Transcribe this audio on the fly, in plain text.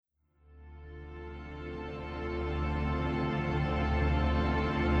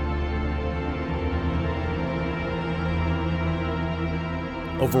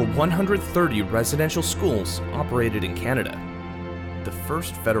Over 130 residential schools operated in Canada. The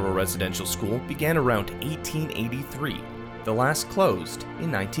first federal residential school began around 1883. The last closed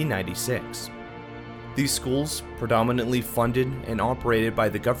in 1996. These schools, predominantly funded and operated by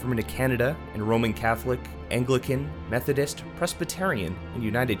the Government of Canada and Roman Catholic, Anglican, Methodist, Presbyterian, and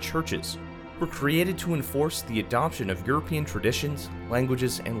United Churches, were created to enforce the adoption of European traditions,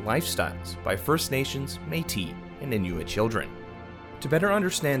 languages, and lifestyles by First Nations, Métis, and Inuit children. To better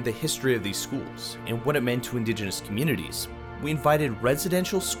understand the history of these schools and what it meant to Indigenous communities, we invited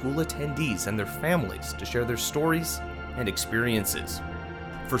residential school attendees and their families to share their stories and experiences.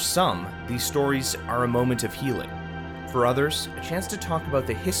 For some, these stories are a moment of healing. For others, a chance to talk about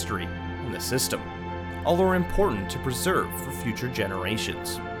the history and the system. All are important to preserve for future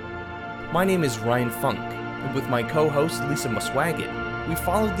generations. My name is Ryan Funk, and with my co-host Lisa Muswagon, we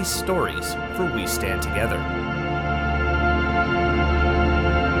followed these stories for We Stand Together.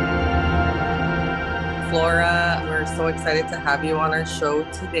 Flora, we're so excited to have you on our show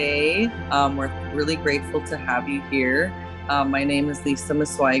today. We're really grateful to have you here. My name is Lisa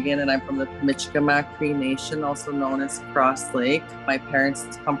Muswagon, and I'm from the Michigamak Cree Nation, also known as Cross Lake. My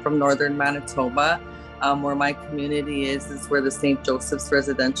parents come from northern Manitoba, where my community is where the St. Joseph's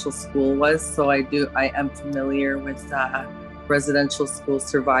Residential School was. So I am familiar with residential school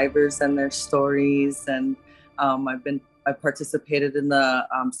survivors and their stories, and I participated in the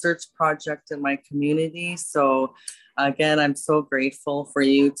search project in my community. So again, I'm so grateful for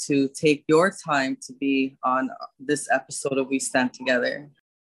you to take your time to be on this episode of We Stand Together.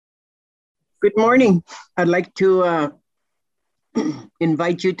 Good morning. I'd like to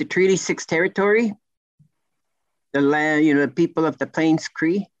invite you to Treaty 6 territory, the land, the people of the Plains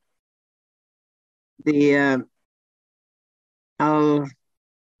Cree. I'll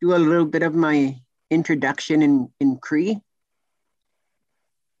do a little bit of my introduction in Cree.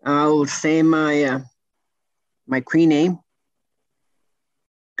 I'll say my Cree name.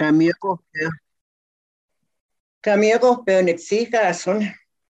 Kamioko Beonitsiga.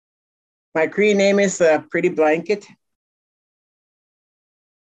 My Cree name is Pretty Blanket.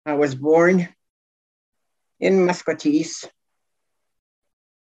 I was born in Musqueam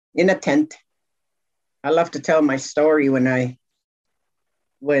in a tent. I love to tell my story when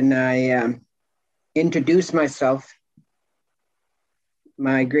I introduce myself.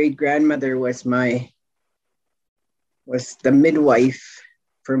 My great grandmother was the midwife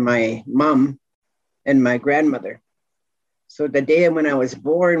for my mom and my grandmother. So the day when I was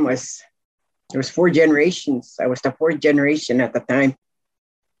born there was 4 generations. I was the 4th generation at the time.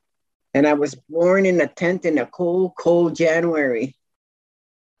 And I was born in a tent in a cold, cold January.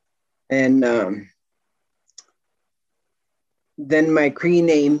 And then my Cree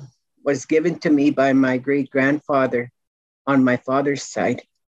name was given to me by my great-grandfather on my father's side.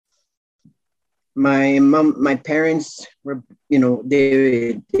 My parents were,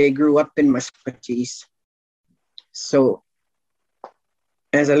 they grew up in Musqueam. So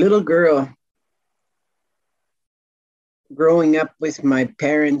as a little girl, growing up with my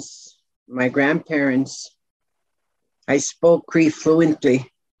parents, my grandparents, I spoke Cree fluently.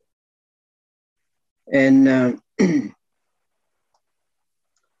 And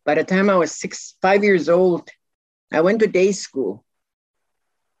by the time I was 5 years old, I went to day school.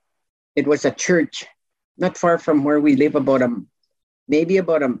 It was a church, not far from where we live, maybe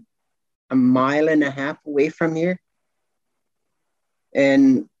about a mile and a half away from here.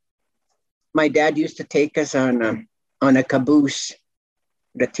 And my dad used to take us on a caboose,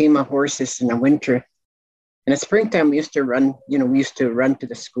 with a team of horses in the winter. In the springtime, we used to run to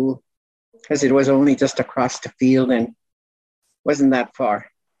the school because it was only just across the field and wasn't that far.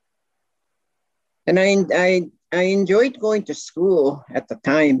 And I enjoyed going to school at the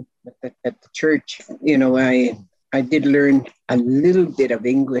time at the church. I did learn a little bit of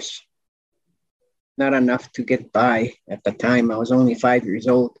English, not enough to get by at the time. I was only 5 years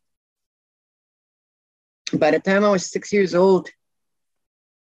old. By the time I was 6 years old,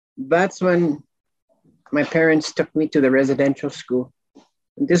 that's when my parents took me to the residential school.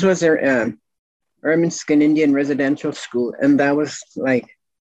 And this was Ermineskin Indian residential school. And that was like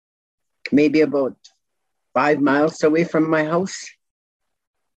maybe about 5 miles away from my house.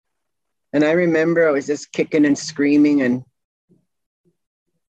 And I remember I was just kicking and screaming and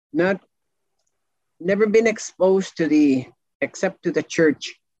never been exposed except to the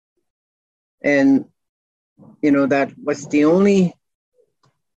church. And, that was the only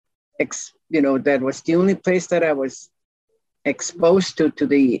place that I was exposed to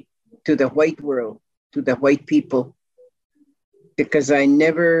the white world, to the white people, because I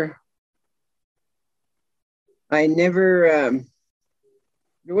never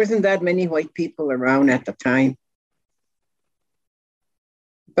there wasn't that many white people around at the time.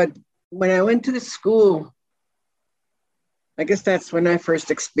 But when I went to the school, I guess that's when I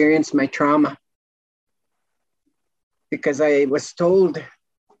first experienced my trauma. Because I was told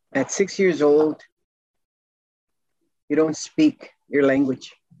at 6 years old, you don't speak your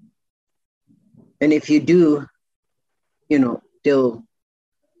language. And if you do, you'll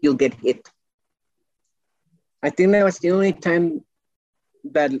get hit. I think that was the only time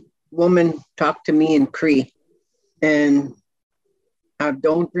that woman talked to me in Cree. And I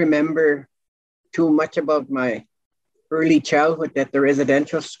don't remember too much about my early childhood at the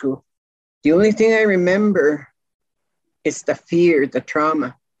residential school. The only thing I remember is the fear, the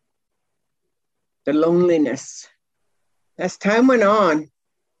trauma, the loneliness. As time went on,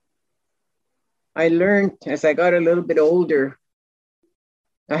 I learned as I got a little bit older,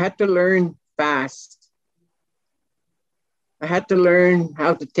 I had to learn fast. I had to learn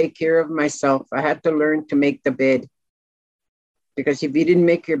how to take care of myself. I had to learn to make the bed. Because if you didn't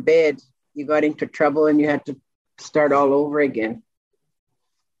make your bed, you got into trouble and you had to start all over again.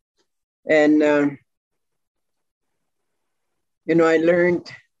 And, I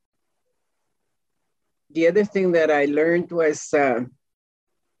learned, the other thing that I learned was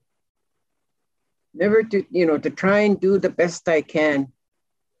never to try and do the best I can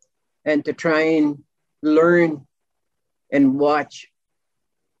and to try and learn and watch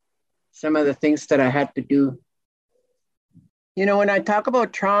some of the things that I had to do. When I talk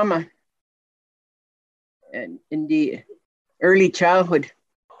about trauma and in the early childhood,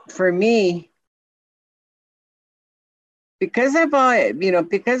 for me, because of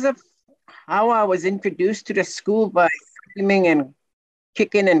how I was introduced to the school by screaming and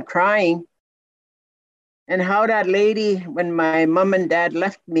kicking and crying, and how that lady, when my mom and dad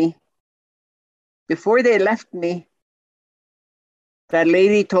left me, before they left me, that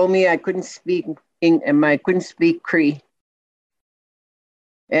lady told me I couldn't speak Cree.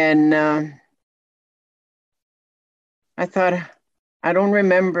 And I thought, I don't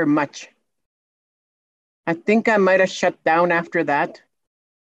remember much. I think I might have shut down after that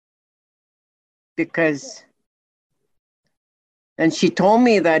and she told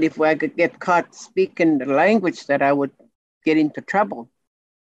me that if I could get caught speaking the language that I would get into trouble.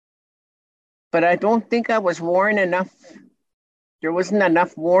 But I don't think I was warned enough. There wasn't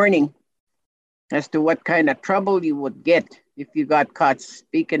enough warning as to what kind of trouble you would get if you got caught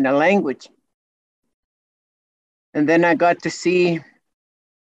speaking the language. And then I got to see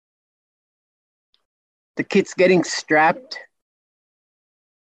the kids getting strapped.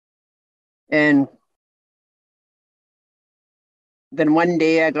 And then one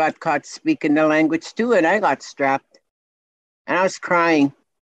day I got caught speaking the language too, and I got strapped. And I was crying.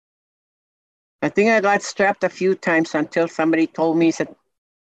 I think I got strapped a few times until somebody told me, said,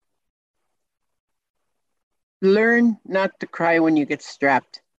 learn not to cry when you get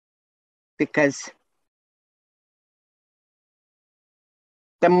strapped, because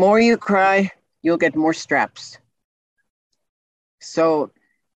the more you cry, you'll get more straps. So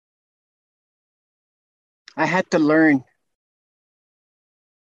I had to learn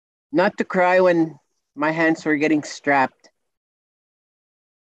not to cry when my hands were getting strapped.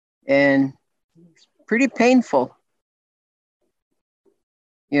 And it's pretty painful,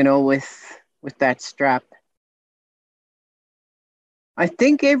 with that strap. I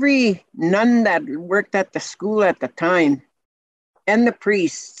think every nun that worked at the school at the time and the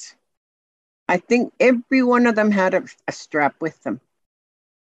priests, I think every one of them had a strap with them.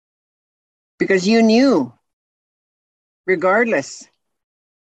 Because you knew, regardless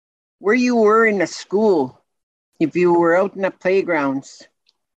where you were in the school, if you were out in the playgrounds,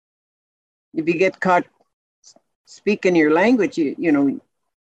 if you get caught speaking your language, you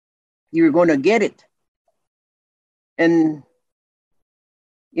were going to get it. And,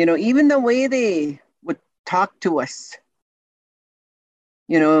 even the way they would talk to us,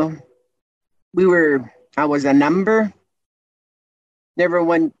 I was a number, never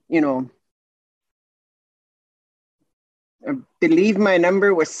went, I believe my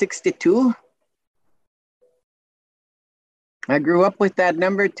number was 62. I grew up with that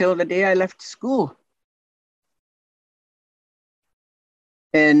number till the day I left school.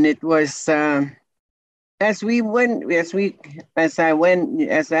 And it was as I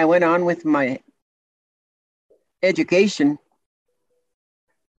went on with my education,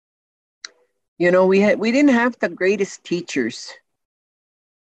 we didn't have the greatest teachers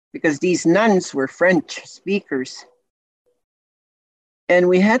because these nuns were French speakers. And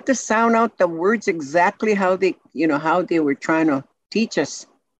we had to sound out the words exactly how they were trying to teach us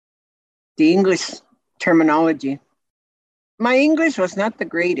the English terminology. My English was not the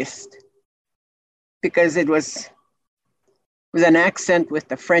greatest because it was an accent with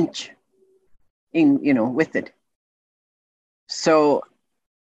the French with it. So,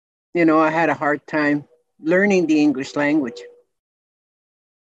 I had a hard time learning the English language,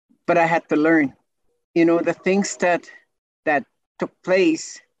 but I had to learn, the things that took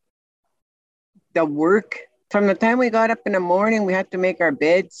place, the work. From the time we got up in the morning, we had to make our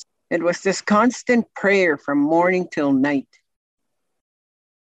beds. It was this constant prayer from morning till night.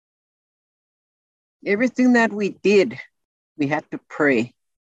 Everything that we did, we had to pray.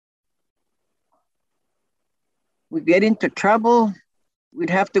 We'd get into trouble, we'd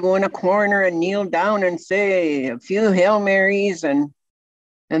have to go in a corner and kneel down and say a few Hail Marys, and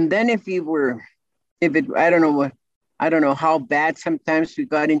then I don't know how bad sometimes we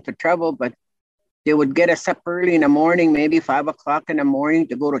got into trouble, but they would get us up early in the morning, maybe 5 o'clock in the morning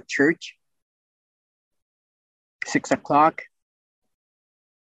to go to church, 6 o'clock.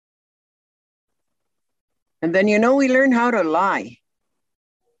 And then, we learned how to lie.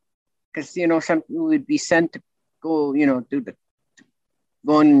 Because, some would be sent to go,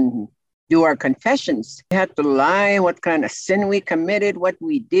 go and do our confessions. We had to lie, what kind of sin we committed, what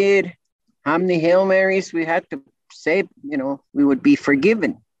we did, how many Hail Marys we had to say, we would be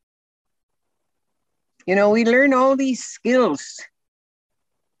forgiven. We learn all these skills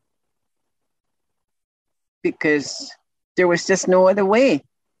because there was just no other way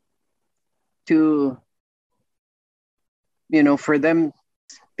to, for them,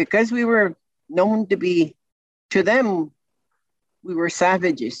 because we were known to be, to them, we were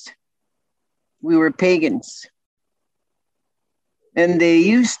savages. We were pagans. And they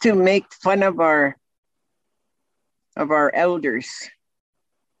used to make fun of our elders.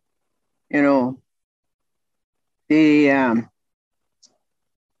 I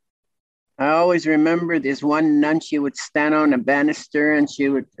always remember this one nun, she would stand on a banister and she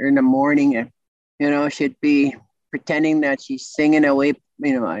would, in the morning, she'd be pretending that she's singing away,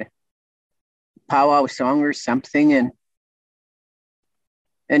 a powwow song or something.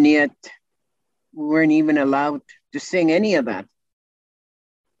 And yet we weren't even allowed to sing any of that.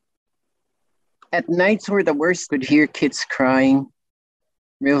 At nights were the worst. Could hear kids crying,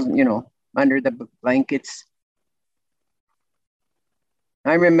 under the blankets.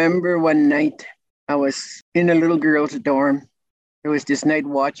 I remember one night I was in a little girl's dorm. There was this night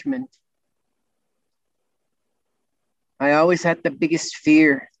watchman. I always had the biggest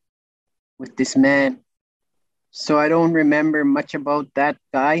fear with this man. So I don't remember much about that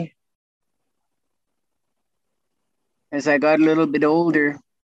guy. As I got a little bit older,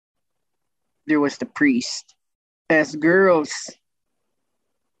 there was the priest. As girls,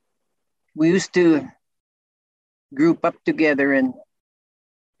 we used to group up together, and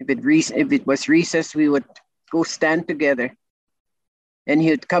if it was recess, we would go stand together. And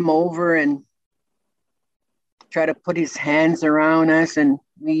he'd come over and try to put his hands around us, and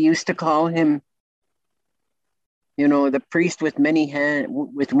we used to call him, the priest with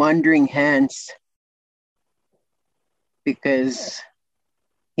with wandering hands, because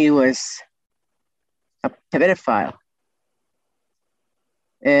he was a pedophile.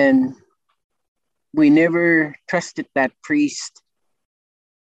 And we never trusted that priest.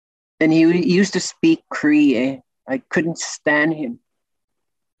 And he used to speak Cree. I couldn't stand him.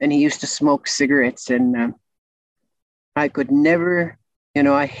 And he used to smoke cigarettes, and I could never,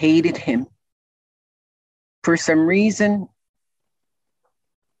 I hated him. For some reason,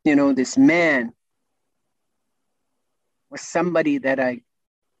 this man was somebody that I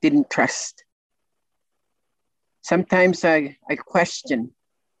didn't trust. Sometimes I question,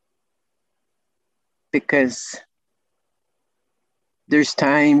 because there's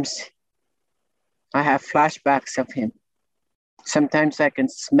times I have flashbacks of him. Sometimes I can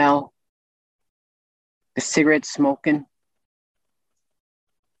smell the cigarette smoking.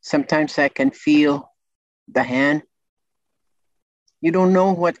 Sometimes I can feel the hand. You don't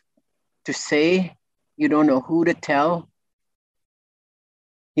know what to say. You don't know who to tell.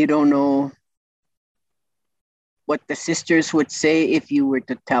 You don't know what the sisters would say if you were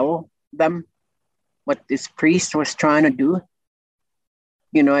to tell them what this priest was trying to do.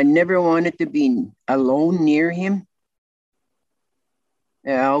 I never wanted to be alone near him.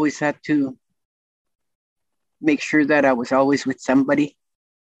 I always had to make sure that I was always with somebody.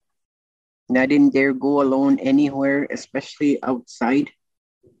 And I didn't dare go alone anywhere, especially outside.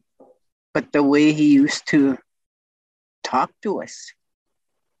 But the way he used to talk to us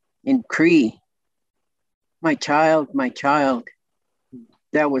in Cree, my child,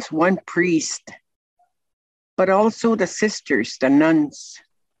 that was one priest, but also the sisters, the nuns.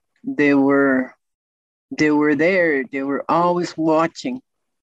 They were They were there. They were always watching.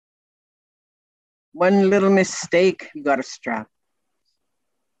 One little mistake, you got a strap.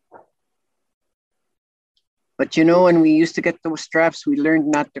 But you know, when we used to get those straps, we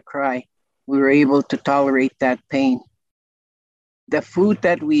learned not to cry. We were able to tolerate that pain. The food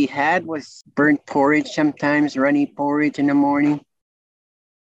that we had was burnt porridge sometimes, runny porridge in the morning.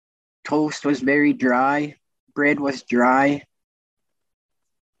 Toast was very dry. Bread was dry.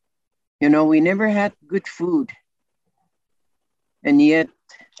 You know, we never had good food. And yet,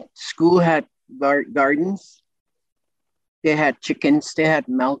 school had gardens. They had chickens. They had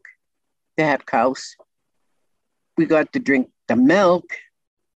milk. They had cows. We got to drink the milk,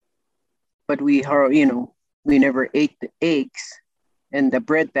 but we never ate the eggs. And the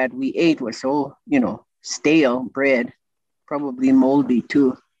bread that we ate was all, stale bread, probably moldy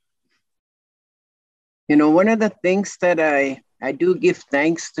too. You know, one of the things that I do give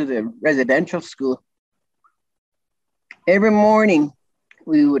thanks to the residential school, every morning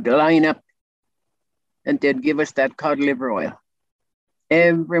we would line up and they'd give us that cod liver oil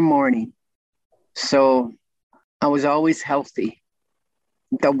every morning. So I was always healthy.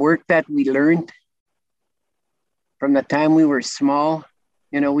 The work that we learned from the time we were small,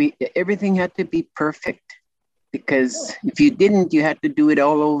 everything had to be perfect, because if you didn't, you had to do it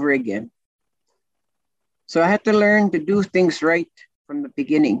all over again. So I had to learn to do things right from the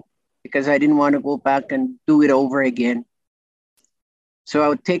beginning, because I didn't want to go back and do it over again. So I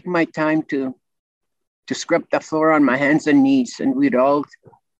would take my time to scrub the floor on my hands and knees, and we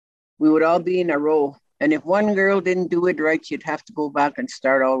would all be in a row. And if one girl didn't do it right, she'd have to go back and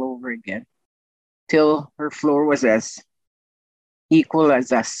start all over again till her floor was as equal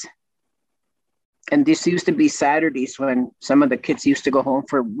as us. And this used to be Saturdays when some of the kids used to go home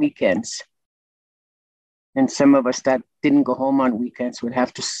for weekends. And some of us that didn't go home on weekends would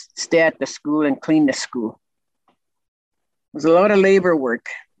have to stay at the school and clean the school. It was a lot of labor work.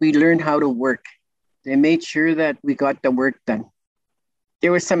 We learned how to work. They made sure that we got the work done.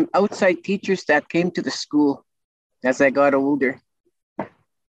 There were some outside teachers that came to the school as I got older.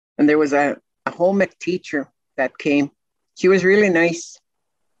 And there was a home ec teacher that came. She was really nice.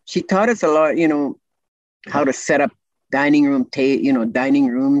 She taught us a lot, how to set up dining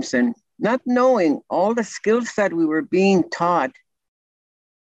rooms, and not knowing all the skills that we were being taught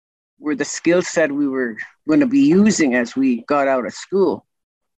were the skills that we were going to be using as we got out of school.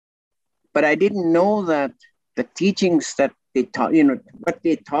 But I didn't know that the teachings that they taught, what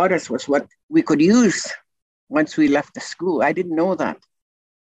they taught us was what we could use once we left the school. I didn't know that.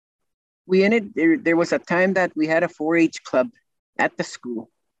 There was a time that we had a 4-H club at the school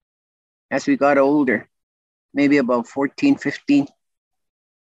as we got older, maybe about 14, 15.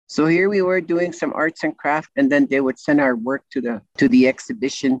 So here we were doing some arts and craft, and then they would send our work to the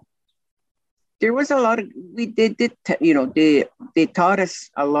exhibition. There was a lot of, they taught us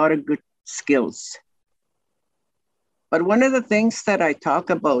a lot of good skills. But one of the things that I talk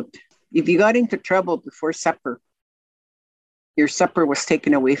about, if you got into trouble before supper, your supper was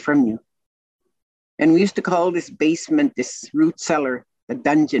taken away from you. And we used to call this basement, this root cellar, the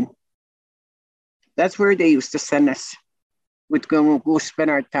dungeon. That's where they used to send us. We'd go spend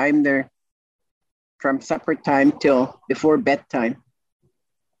our time there from supper time till before bedtime.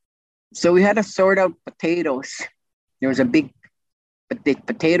 So we had to sort out potatoes. There was a big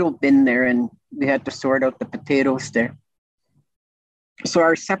potato bin there, and we had to sort out the potatoes there. So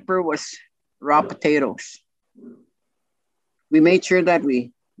our supper was raw potatoes. We made sure that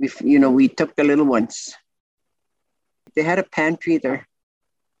we took the little ones. They had a pantry there.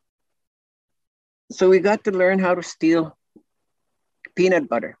 So we got to learn how to steal peanut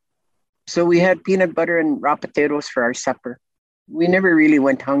butter. So we had peanut butter and raw potatoes for our supper. We never really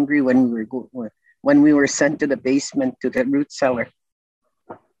went hungry when we were sent to the basement, to the root cellar.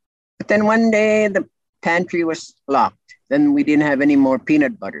 But then one day the pantry was locked. Then we didn't have any more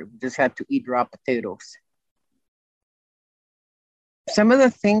peanut butter. We just had to eat raw potatoes. Some of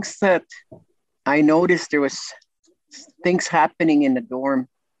the things that I noticed, there was things happening in the dorm.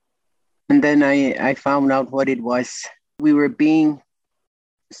 And then I found out what it was. We were being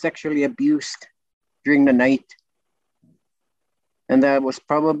sexually abused during the night. And that was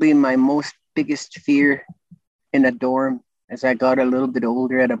probably my most biggest fear in a dorm as I got a little bit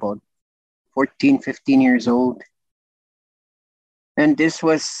older, at about 14, 15 years old. And this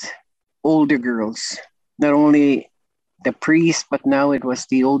was older girls, not only the priests, but now it was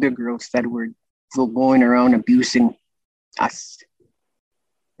the older girls that were going around abusing us.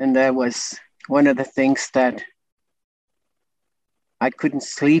 And that was one of the things that I couldn't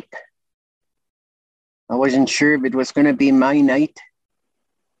sleep. I wasn't sure if it was going to be my night.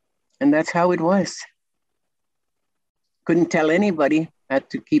 And that's how it was. couldn't tell anybody. I had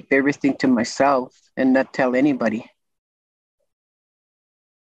to keep everything to myself and not tell anybody.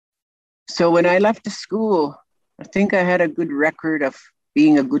 So when I left the school, I think I had a good record of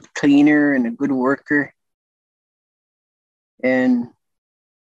being a good cleaner and a good worker. And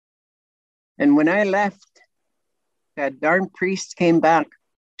when I left, that darn priest came back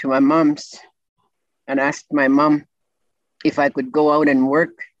to my mom's and asked my mom if I could go out and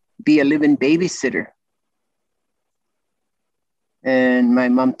work, be a living babysitter. And my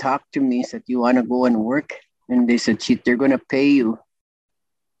mom talked to me, said, "You want to go and work?" And they said, "They're going to pay you."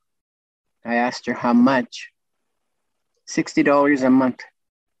 I asked her how much. $60 a month.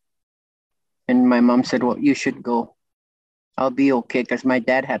 And my mom said, "Well, you should go. I'll be okay," because my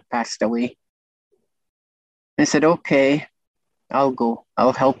dad had passed away. I said, "Okay, I'll go.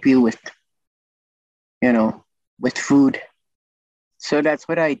 I'll help you with, with food." So that's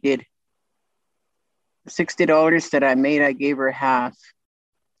what I did. The $60 that I made, I gave her half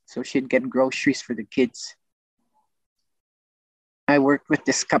so she'd get groceries for the kids. I worked with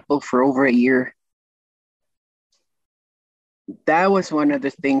this couple for over a year. That was one of the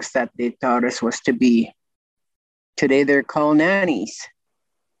things that they taught us was to be, today they're called nannies.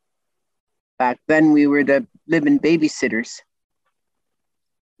 Back then we were the living babysitters.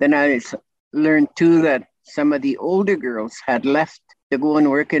 Then I learned too that some of the older girls had left to go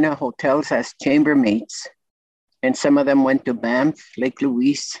and work in hotels as chambermaids. And some of them went to Banff, Lake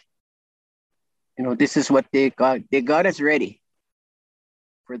Louise. This is what they got. They got us ready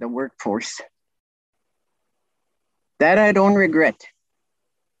for the workforce. That I don't regret,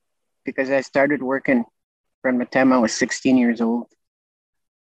 because I started working from the time I was 16 years old.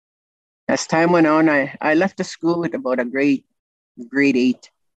 As time went on, I left the school with about a grade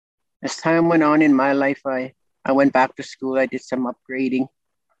 8. As time went on in my life, I went back to school. I did some upgrading.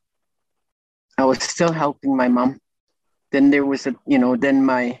 I was still helping my mom. Then there was then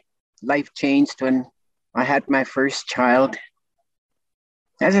my life changed when I had my first child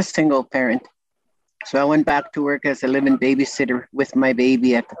as a single parent. So I went back to work as a living babysitter with my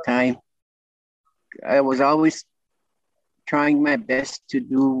baby at the time. I was always trying my best to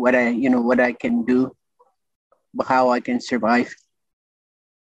do what I can do, how I can survive.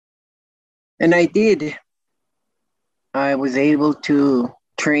 And I did. I was able to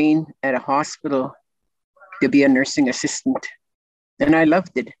train at a hospital to be a nursing assistant. And I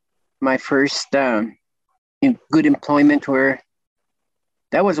loved it. My first good employment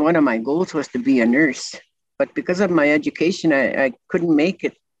that was one of my goals, was to be a nurse. But because of my education, I couldn't make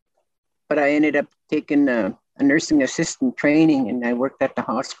it. But I ended up taking a nursing assistant training, and I worked at the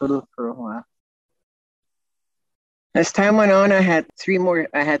hospital for a while. As time went on, I had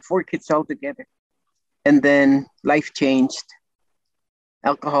 4 kids altogether. And then life changed.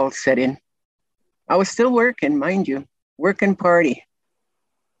 Alcohol set in. I was still working, mind you, work and party.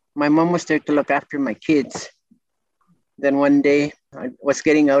 My mom was there to look after my kids. Then one day I was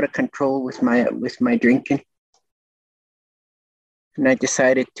getting out of control with my drinking. And I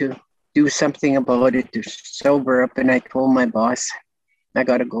decided to do something about it, to sober up. And I told my boss, I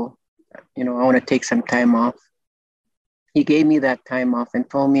gotta go. I want to take some time off. He gave me that time off and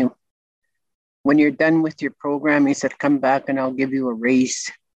told me, when you're done with your program, he said, come back and I'll give you a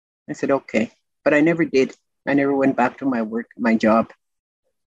raise. I said, okay. But I never did. I never went back to my job.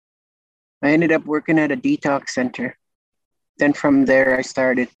 I ended up working at a detox center. Then from there,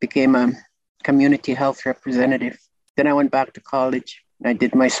 became a community health representative. Then I went back to college. I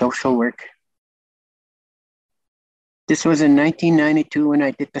did my social work. This was in 1992 when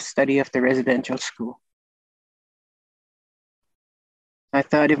I did the study of the residential school. I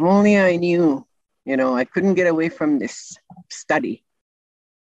thought, if only I knew, I couldn't get away from this study,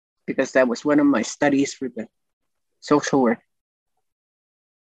 because that was one of my studies for the social work.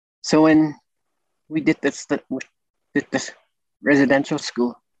 So when we did this residential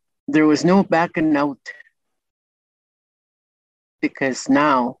school, there was no backing out, because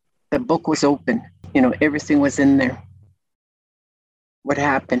now the book was open. Everything was in there. What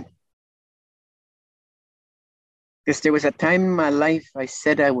happened? Because there was a time in my life I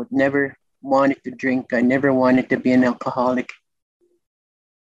said I would never wanted to drink. I never wanted to be an alcoholic.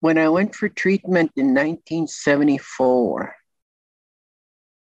 When I went for treatment in 1974,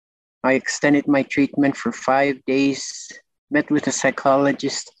 I extended my treatment for 5 days, met with a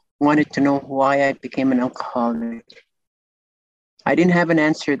psychologist, wanted to know why I became an alcoholic. I didn't have an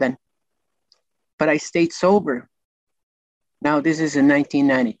answer then, but I stayed sober. Now this is in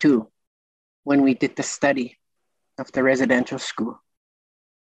 1992 when we did the study of the residential school.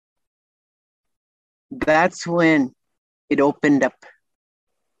 That's when it opened up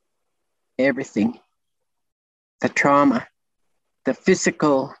everything. the trauma, the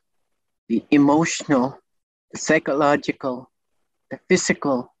physical, the emotional, the psychological, the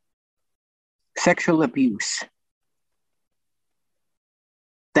physical, sexual abuse.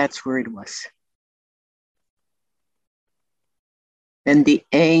 That's where it was. And the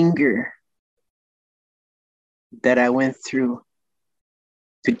anger that I went through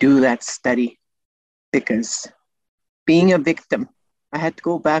to do that study, because being a victim, I had to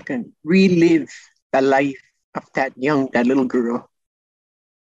go back and relive the life of that little girl,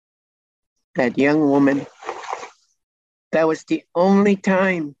 that young woman. That was the only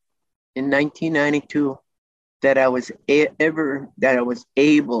time in 1992 that I was able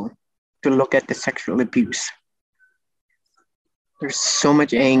to look at the sexual abuse. There's so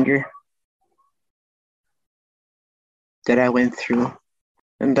much anger that I went through.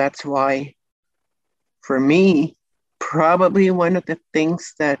 And that's why, for me, probably one of the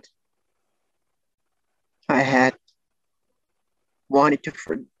things that I had wanted to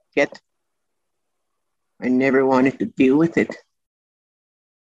forget, I never wanted to deal with it,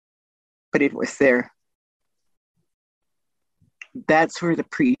 but it was there. That's where the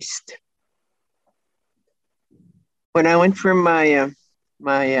priest, when I went for my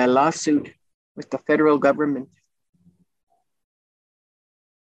lawsuit with the federal government,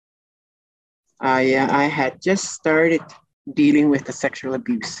 I had just started dealing with the sexual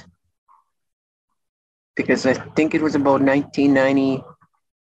abuse, because I think it was about 1990.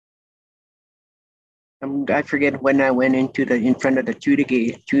 I forget when I went in front of the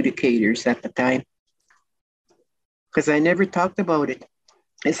adjudicators at the time, because I never talked about it.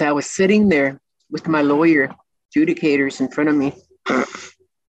 As I was sitting there with my lawyer, adjudicators in front of me,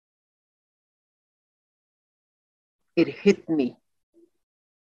 it hit me.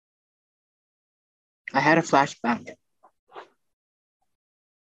 I had a flashback.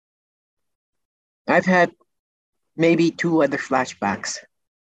 I've had maybe 2 other flashbacks.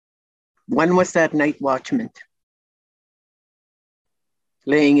 One was that night watchman,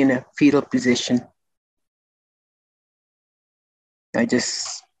 laying in a fetal position. I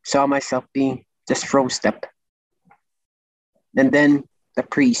just saw myself being just froze up. And then the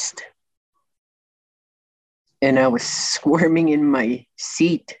priest. And I was squirming in my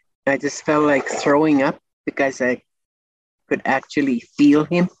seat. I just felt like throwing up because I could actually feel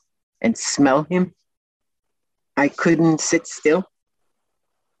him and smell him. I couldn't sit still.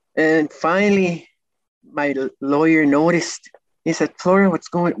 And finally, my lawyer noticed. He said, "Flora,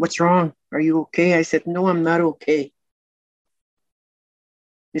 what's wrong? Are you okay?" I said, "No, I'm not okay."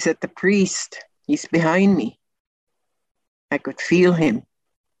 He said, "The priest, he's behind me." I could feel him.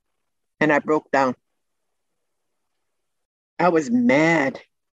 And I broke down. I was mad.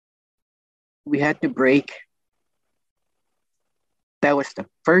 We had to break. That was the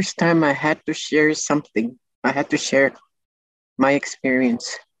first time I had to share something. I had to share my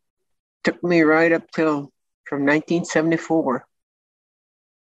experience. Took me right up till from 1974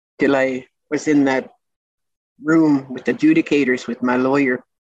 till I was in that room with the adjudicators with my lawyer.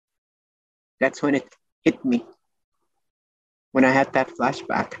 That's when it hit me, when I had that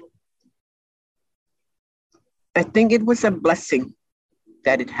flashback. I think it was a blessing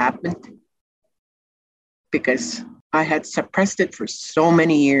that it happened, because I had suppressed it for so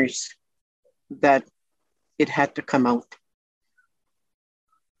many years that it had to come out.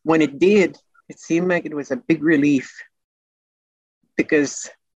 When it did, it seemed like it was a big relief, because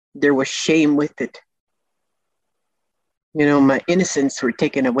there was shame with it. You know, my innocence were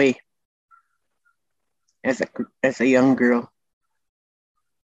taken away as a young girl.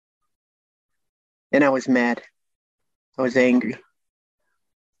 And I was mad. I was angry.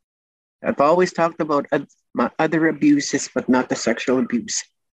 I've always talked about my other abuses, but not the sexual abuse.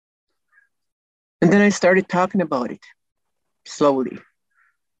 And then I started talking about it slowly.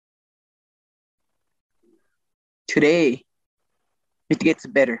 Today, it gets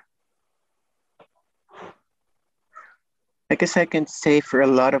better. I guess I can say for a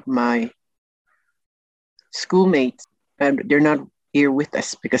lot of my schoolmates, and they're not here with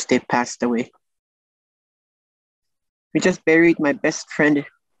us because they passed away. We just buried my best friend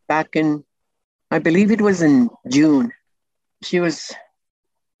back in, I believe it was in June.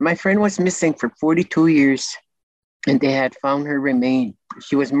 My friend was missing for 42 years, and they had found her remain.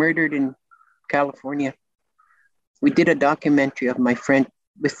 She was murdered in California. We did a documentary of my friend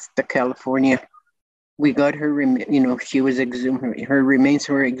with the California. We got her, she was exhumed, her remains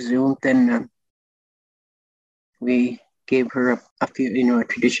were exhumed, and we gave her a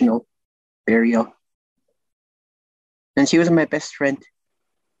traditional burial. And she was my best friend.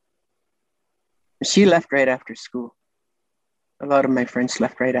 She left right after school. A lot of my friends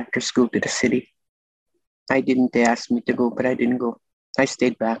left right after school to the city. They asked me to go, but I didn't go. I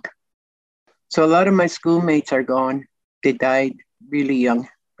stayed back. So a lot of my schoolmates are gone. They died really young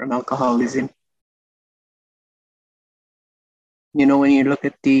from alcoholism. You know, when you look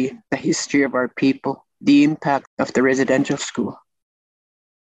at the history of our people, the impact of the residential school,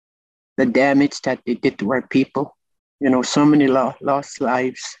 the damage that they did to our people, you know, so many lost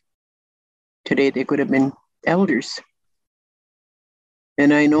lives. Today, they could have been elders.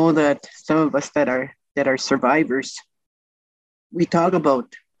 And I know that some of us that are survivors, we talk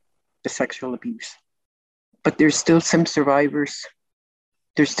about the sexual abuse, but there's still some survivors.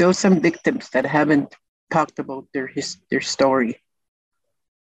 There's still some victims that haven't talked about their story.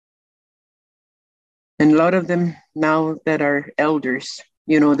 And a lot of them now that are elders,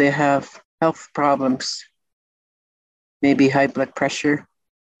 you know, they have health problems, maybe high blood pressure,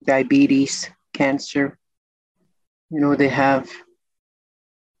 diabetes, cancer. You know, they have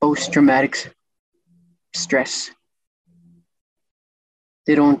post-traumatic stress.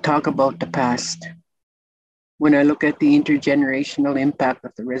 They don't talk about the past. When I look at the intergenerational impact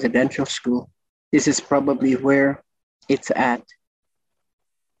of the residential school, this is probably where it's at.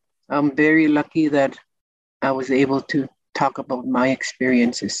 I'm very lucky that I was able to talk about my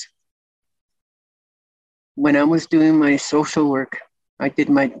experiences. When I was doing my social work, I did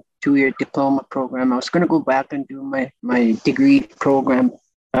my 2-year diploma program. I was going to go back and do my degree program.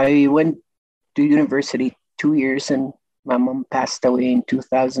 I went to university 2 years and my mom passed away in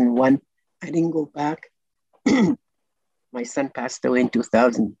 2001. I didn't go back. My son passed away in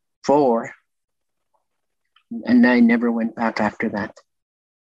 2004. And I never went back after that.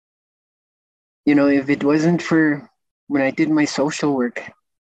 You know, if it wasn't for when I did my social work,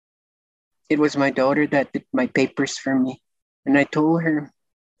 it was my daughter that did my papers for me. And I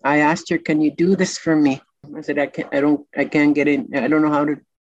asked her, can you do this for me? I said, I can't get in. I don't know how to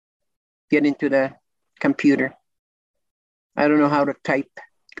get into the computer. I don't know how to type.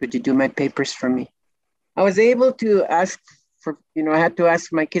 Could you do my papers for me? I was able to ask for, you know, I had to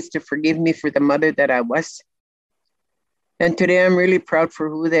ask my kids to forgive me for the mother that I was. And today I'm really proud for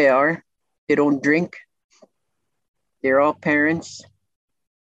who they are. They don't drink. They're all parents.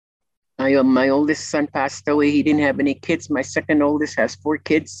 My oldest son passed away. He didn't have any kids. My second oldest has 4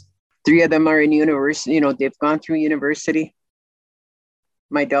 kids. 3 of them are in university. You know, they've gone through university.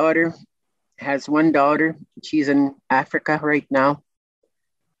 My daughter has 1 daughter. She's in Africa right now.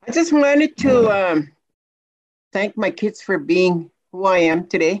 I just wanted to thank my kids for being who I am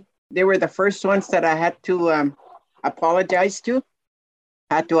today. They were the first ones that I had to apologize to.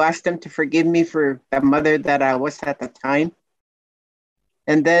 I had to ask them to forgive me for the mother that I was at the time.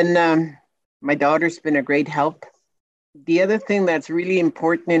 And then my daughter's been a great help. The other thing that's really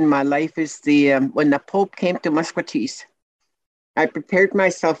important in my life is when the Pope came to Musqueam, I prepared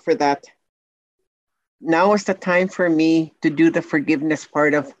myself for that. Now is the time for me to do the forgiveness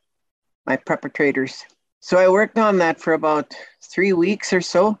part of my perpetrators. So I worked on that for about 3 weeks or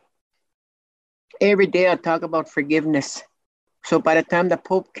so. Every day I talk about forgiveness. So by the time the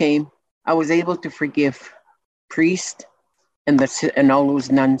Pope came, I was able to forgive priests and all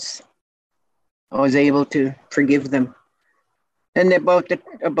those nuns. I was able to forgive them. And about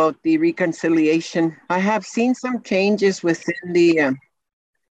the reconciliation, I have seen some changes within the.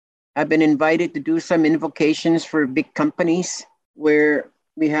 I've been invited to do some invocations for big companies where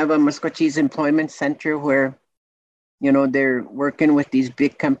we have a Musqueam Employment Center where, you know, they're working with these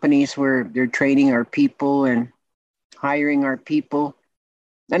big companies where they're training our people and hiring our people.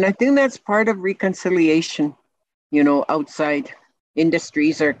 And I think that's part of reconciliation. You know, outside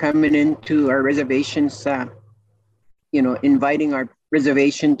industries are coming into our reservations, you know, inviting our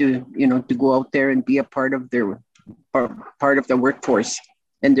reservation to, you know, to go out there and be a part of the workforce,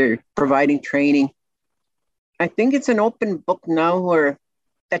 and they're providing training. I think it's an open book now where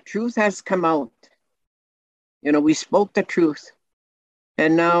the truth has come out. You know, we spoke the truth,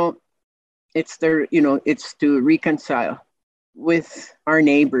 and now it's to reconcile with our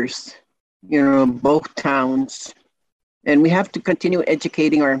neighbors, you know, both towns. And we have to continue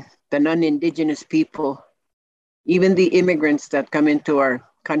educating the non-Indigenous people, even the immigrants that come into our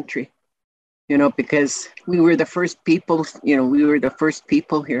country, you know, because we were the first people, you know, we were the first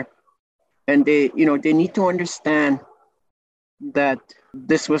people here. And they need to understand that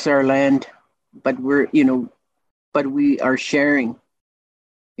this was our land, but we are sharing,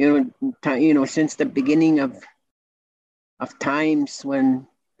 since the beginning of times when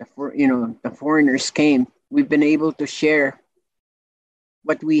the foreigners came, we've been able to share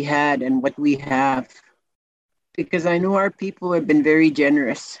what we had and what we have, because I know our people have been very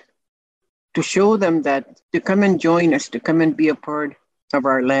generous to show them that to come and join us, to come and be a part of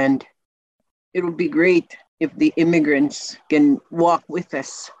our land. it would be great if the immigrants can walk with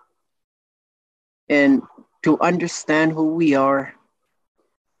us and to understand who we are.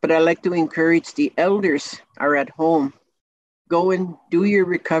 But I like to encourage the elders are at home. Go and do your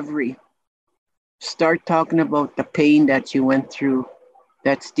recovery. Start talking about the pain that you went through.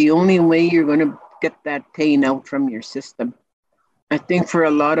 That's the only way you're going to get that pain out from your system. I think for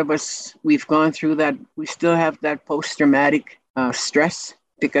a lot of us, we've gone through that. We still have that post-traumatic stress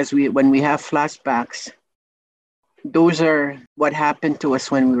because when we have flashbacks, those are what happened to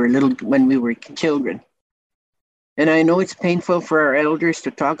us when we were children. And I know it's painful for our elders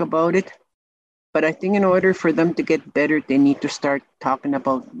to talk about it, but I think in order for them to get better, they need to start talking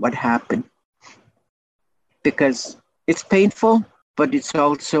about what happened. Because it's painful, but it's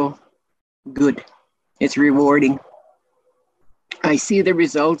also good. It's rewarding. I see the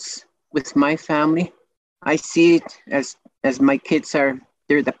results with my family. I see it as my kids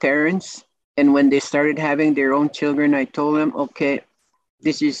they're the parents. And when they started having their own children, I told them, okay,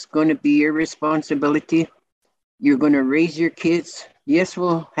 this is going to be your responsibility. You're going to raise your kids. Yes,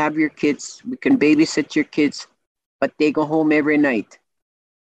 we'll have your kids. We can babysit your kids, but they go home every night.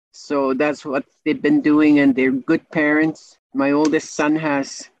 So that's what they've been doing, and they're good parents. My oldest son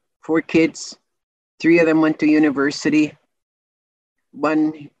has 4 kids. 3 of them went to university.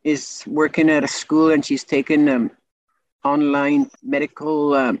 One is working at a school, and she's taken an online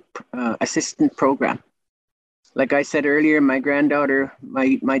medical assistant program. Like I said earlier, my granddaughter,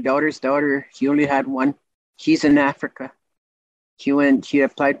 my daughter's daughter, she only had one. She's in Africa. She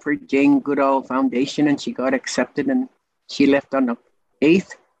applied for Jane Goodall Foundation, and she got accepted, and she left on the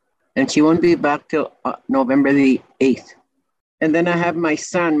 8th, and she won't be back till November the 8th. And then I have my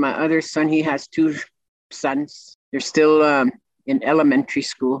son, my other son. He has 2 sons. They're still in elementary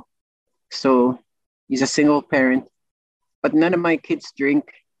school, so he's a single parent. But none of my kids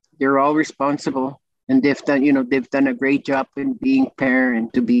drink. They're all responsible, and they've done a great job in being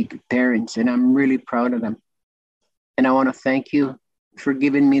parents, and I'm really proud of them. And I want to thank you for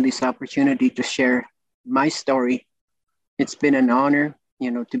giving me this opportunity to share my story. It's been an honor,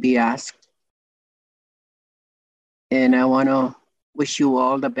 to be asked. And I want to wish you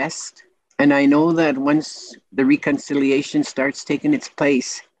all the best. And I know that once the reconciliation starts taking its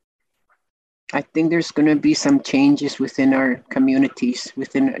place, I think there's going to be some changes within our communities,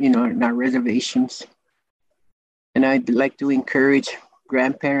 within, in our reservations. And I'd like to encourage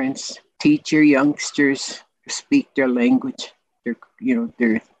grandparents, teach your youngsters to speak their language, their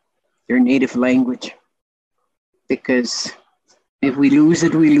native language. Because if we lose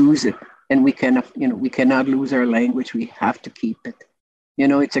it, we lose it. And we cannot lose our language. We have to keep it.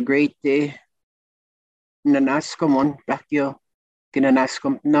 It's a great day. Nanaskomon, bakyo,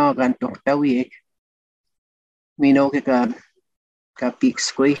 kinanaskom na gantok tawik. Mino ka pik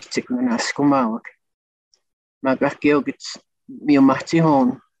squeak tik nanaskomawak. Magakyo gits miyomati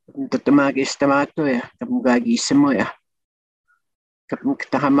hon. Tatamagis tamato ya, kapugagi samoya. Kapung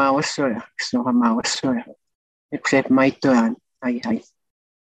tahamawasoya, snohamawasoya. Except my turn.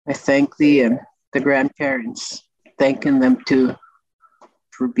 I thank the grandparents, thanking them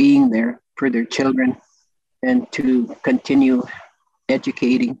for being there for their children and to continue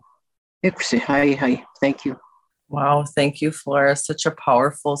educating. Hi. Thank you. Wow. Thank you, Flora. Such a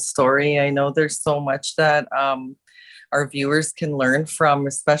powerful story. I know there's so much that our viewers can learn from,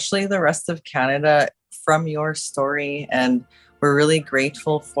 especially the rest of Canada, from your story. And we're really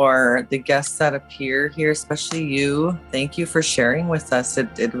grateful for the guests that appear here, especially you. Thank you for sharing with us.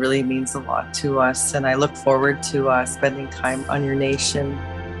 It really means a lot to us. And I look forward to spending time on your nation.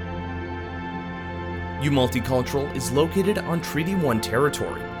 U Multicultural is located on Treaty 1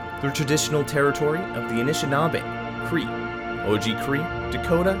 territory, the traditional territory of the Anishinaabe, Cree, Oji Cree,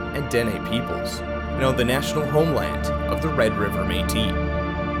 Dakota, and Dene peoples, and on the national homeland of the Red River Métis.